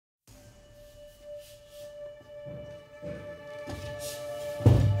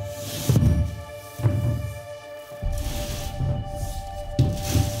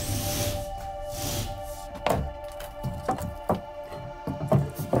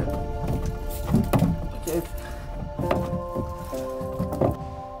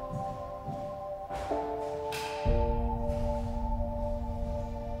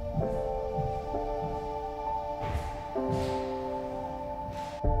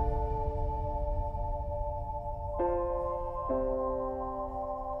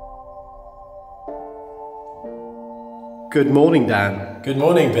Good morning, Dan. Good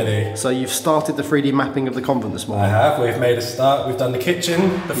morning, Billy. So you've started the 3D mapping of the convent this morning? I have. We've made a start. We've done the kitchen,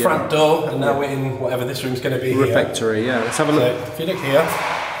 the front door, and now we're in whatever this room's going to be. Refectory, yeah. Let's have a look. So if you look here,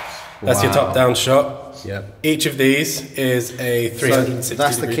 that's your top-down shot. Yep. Each of these is a 360 So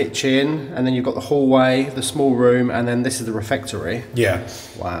that's the kitchen, and then you've got the hallway, the small room, and then this is the refectory. Yeah.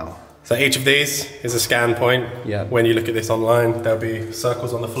 Wow. So each of these is a scan point. Yeah. When you look at this online, there'll be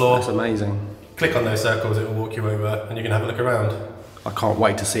circles on the floor. That's amazing. Click on those circles, it will walk you over, and you can have a look around. I can't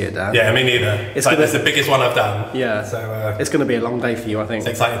wait to see it, Dan. Yeah, me neither. It's like it's the biggest one I've done. Yeah. So it's going to be a long day for you, I think. It's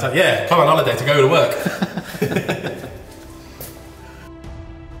exciting time. Yeah, come on holiday to go to work.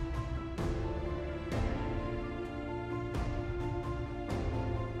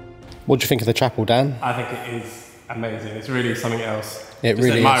 What do you think of the chapel, Dan? I think it is amazing. It's really something else. It just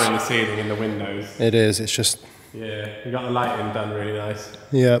really admiring is. the ceiling and the windows. It is. It's just. Yeah, you got the lighting done really nice.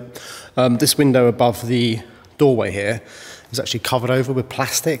 Yeah. This window above the doorway here is actually covered over with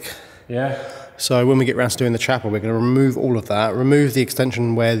plastic. Yeah. So when we get around to doing the chapel, we're going to remove all of that, remove the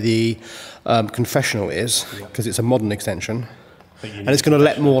extension where the confessional is, because it's a modern extension, and it's going to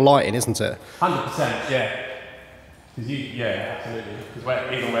let more light in, isn't it? 100%, yeah. Yeah, absolutely.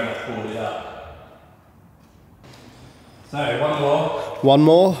 Because even when that's boarded up. So one more. One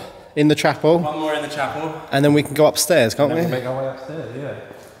more in the chapel. One more in the chapel. And then we can go upstairs, can't we? And then we'll make our way upstairs, yeah.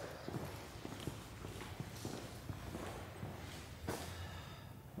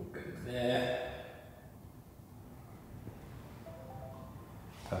 There.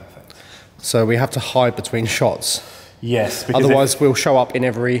 Perfect. So we have to hide between shots. Yes. Otherwise we'll show up in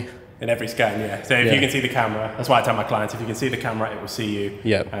every scan, yeah. So if you can see the camera, that's why I tell my clients, if you can see the camera, it will see you.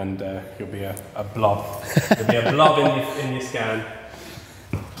 Yeah. And you'll be a blob. You'll be a blob in your scan.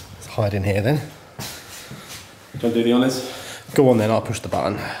 Let's hide in here then. Do you want to do the honours? Go on then, I'll push the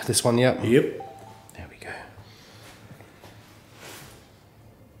button. This one, yep. Yep. There we go.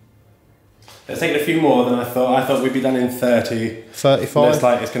 It's taken a few more than I thought. I thought we'd be done in 30. 35? Looks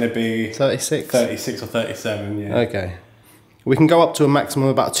like it's going to be 36? 36 or 37, yeah. Okay. We can go up to a maximum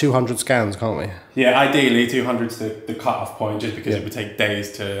of about 200 scans, can't we? Yeah, ideally 200's the cut-off point, just because it would take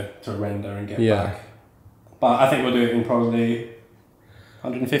days to render and get back. But I think we'll do it in probably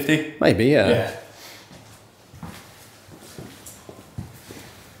 150. Maybe, yeah.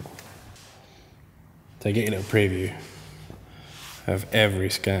 So get a little preview of every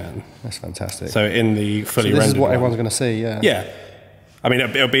scan. That's fantastic. So in the fully rendered this is what one, everyone's going to see, yeah. Yeah. I mean,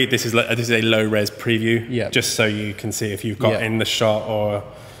 it'll be this is a low res preview, just so you can see if you've got in the shot or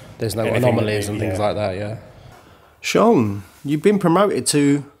there's no anomalies and things like that, yeah. Sean, you've been promoted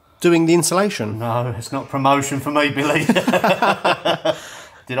to doing the installation. No, it's not promotion for me, Billy.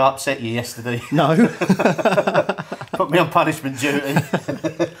 Did I upset you yesterday? No. Put me on punishment duty.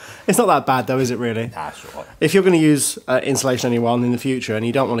 It's not that bad though, is it really? Nah, that's all right. If you're going to use Installation Anyone in the future and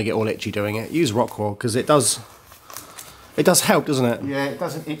you don't want to get all itchy doing it, use Rockwool, because it does help, doesn't it? Yeah, it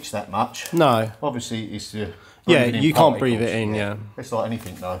doesn't itch that much. No. Obviously, it's you can't breathe it in, yeah. It's like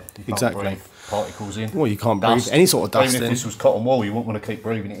anything though. You can't breathe particles in. Well, you can't breathe any sort of dust in. Even if this was cotton wool, you wouldn't want to keep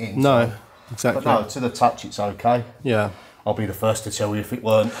breathing it in. No, so. exactly. But no, to the touch, it's okay. Yeah. I'll be the first to tell you if it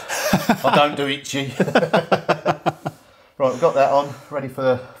weren't. I don't do itchy. Right, we've got that on, ready for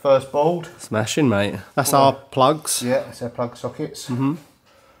the first board. Smashing, mate. That's our plugs. Yeah, that's our plug sockets.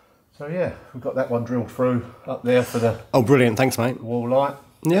 So yeah, we've got that one drilled through up there for the... Oh, brilliant. Thanks, mate. Wall light.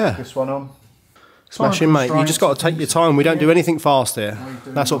 Yeah. This one on. Smashing, mate. You just got to take your time. We don't do anything fast here.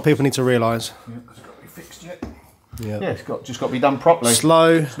 That's what people need to realise. Yeah, because it's got to be fixed yet. Yeah. Yeah, it's just got to be done properly.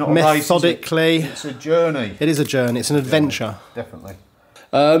 Slow, methodically. It's a journey. It is a journey. It's an adventure. Definitely.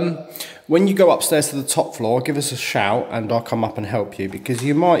 When you go upstairs to the top floor, give us a shout and I'll come up and help you, because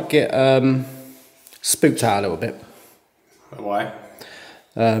you might get spooked out a little bit. Why?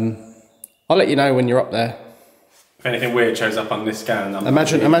 I'll let you know when you're up there. If anything weird shows up on this scan,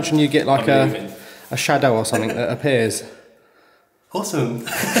 imagine you get like a shadow or something that appears. Awesome.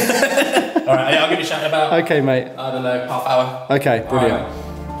 All right, I'll give you a shout in about. Okay, mate. I don't know, half hour. Okay, brilliant. Right.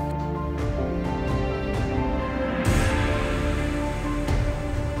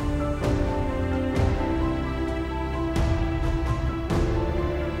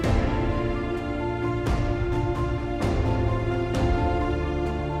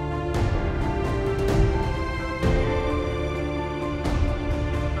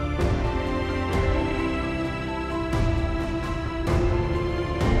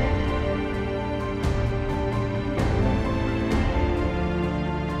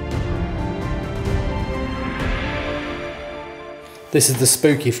 This is the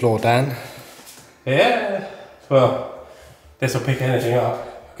spooky floor, Dan. Yeah. Well, this will pick anything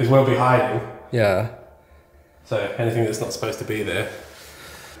up because we'll be hiding. Yeah. So anything that's not supposed to be there.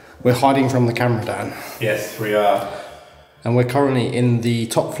 We're hiding from the camera, Dan. Yes, we are. And we're currently in the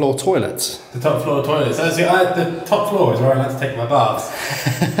top floor toilets. The top floor toilets. So see, the top floor is where I like to take my baths.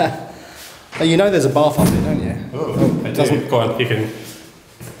 Oh, you know there's a bath up here, don't you? Oh, it doesn't. Go on, you can.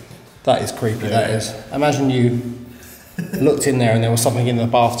 That is creepy, that is. Imagine you looked in there and there was something in the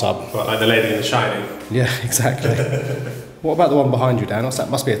bathtub. What, like the lady in The Shining? Yeah, exactly. What about the one behind you, Dan? That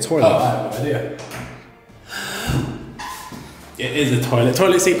must be a toilet. Oh, I have no idea. It is a toilet.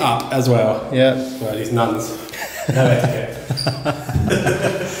 Toilet seat up as well. Yeah. Well, these nuns. No etiquette.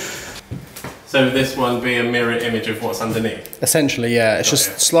 So this one be a mirror image of what's underneath? Essentially, yeah. It's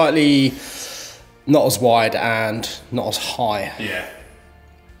just slightly not as wide and not as high. Yeah.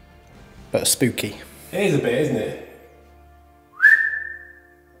 But spooky. It is a bit, isn't it?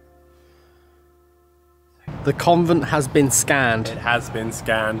 The convent has been scanned. It has been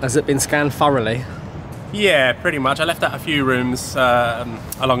scanned. Has it been scanned thoroughly? Yeah, pretty much. I left out a few rooms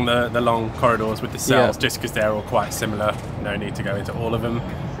along the long corridors with the cells, just because they're all quite similar. No need to go into all of them.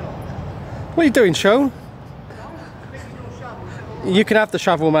 What are you doing, Sean? You can have the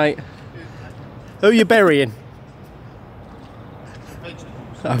shovel, mate. Who are you burying?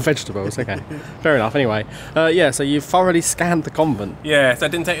 Oh, vegetables, okay. Fair enough, anyway. Yeah, so you've thoroughly scanned the convent. Yeah, so I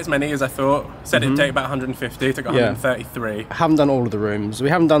didn't take as many as I thought. Said it'd take about 150, took 133. I haven't done all of the rooms. We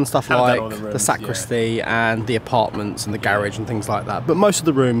haven't done stuff like done all the rooms, the sacristy and the apartments and the garage and things like that. But most of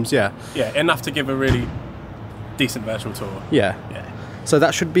the rooms, yeah. Yeah, enough to give a really decent virtual tour. Yeah. Yeah. So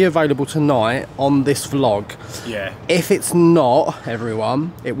that should be available tonight on this vlog. Yeah. If it's not,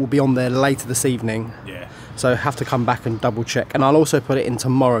 everyone, it will be on there later this evening. Yeah. So have to come back and double check. And I'll also put it in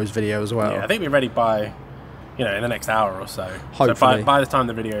tomorrow's video as well. Yeah, I think we're ready by, in the next hour or so. Hopefully. So by the time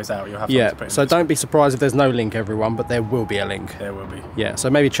the video's out, you'll have something to put in. So don't be surprised if there's no link, everyone, but there will be a link. There will be. Yeah, so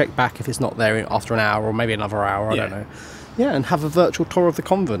maybe check back if it's not there after an hour or maybe another hour, I don't know. Yeah, and have a virtual tour of the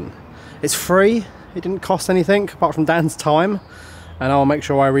convent. It's free. It didn't cost anything apart from Dan's time. And I'll make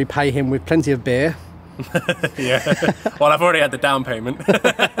sure I repay him with plenty of beer. Yeah. Well, I've already had the down payment.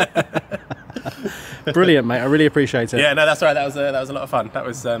 Brilliant, mate. I really appreciate it. Yeah, no, that's right. That was a lot of fun. That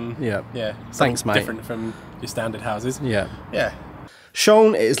was yeah. Thanks, mate. Different from your standard houses. Yeah. Yeah.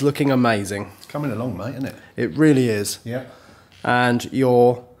 Sean, it is looking amazing. It's coming along, mate, isn't it? It really is. Yeah. And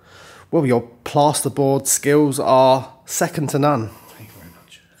your plasterboard skills are second to none. Thank you very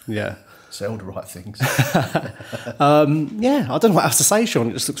much. Yeah. Sell the right things. Yeah, I don't know what else to say, Sean.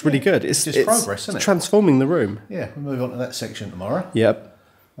 It just looks really good. It's just progress, isn't it? Transforming the room. Yeah, we'll move on to that section tomorrow. Yep.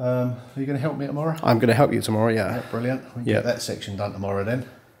 Are you going to help me tomorrow? I'm going to help you tomorrow, yeah. Yeah, brilliant. We can get that section done tomorrow then.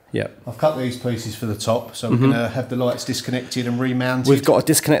 Yep. I've cut these pieces for the top, so we're going to have the lights disconnected and remounted. We've got to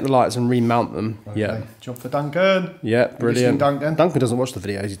disconnect the lights and remount them. Okay. Yeah. Job for Duncan. Yeah, brilliant. Duncan? Duncan doesn't watch the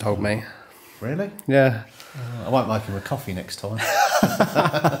videos, he told me. Really? Yeah. I won't make him a coffee next time.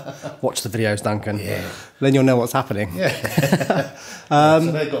 Watch the videos, Duncan. Yeah. Then you'll know what's happening. Yeah.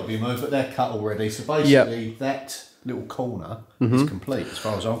 So they've got to be moved, but they're cut already. So basically, that little corner is complete as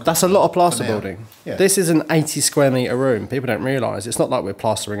far as I'm concerned. That's a lot of plasterboarding. Yeah. This is an 80 square metre room. People don't realise. It's not like we're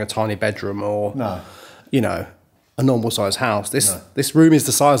plastering a tiny bedroom or, a normal size house. This room is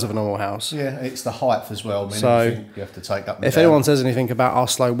the size of a normal house. Yeah, it's the height as well. I mean, So, everything you have to take up and If down. anyone says anything about our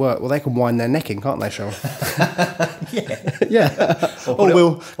slow work, well, they can wind their neck in, can't they, Sean? Yeah. Or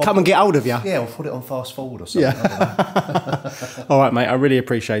we'll come and get hold of you. Yeah, we'll put it on fast forward or something. Yeah. All right, mate. I really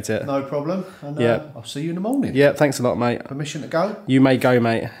appreciate it. No problem. And Yeah. I'll see you in the morning. Yeah, thanks a lot, mate. Permission to go? You may go,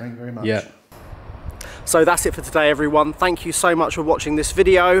 mate. Thank you very much. Yeah. So that's it for today, everyone. Thank you so much for watching this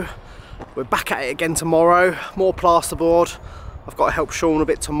video. We're back at it again tomorrow. More plasterboard. I've got to help Sean a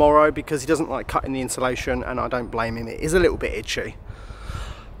bit tomorrow because he doesn't like cutting the insulation, and I don't blame him. It is a little bit itchy.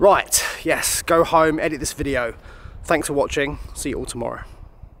 Right, yes, go home, edit this video. Thanks for watching. See you all tomorrow.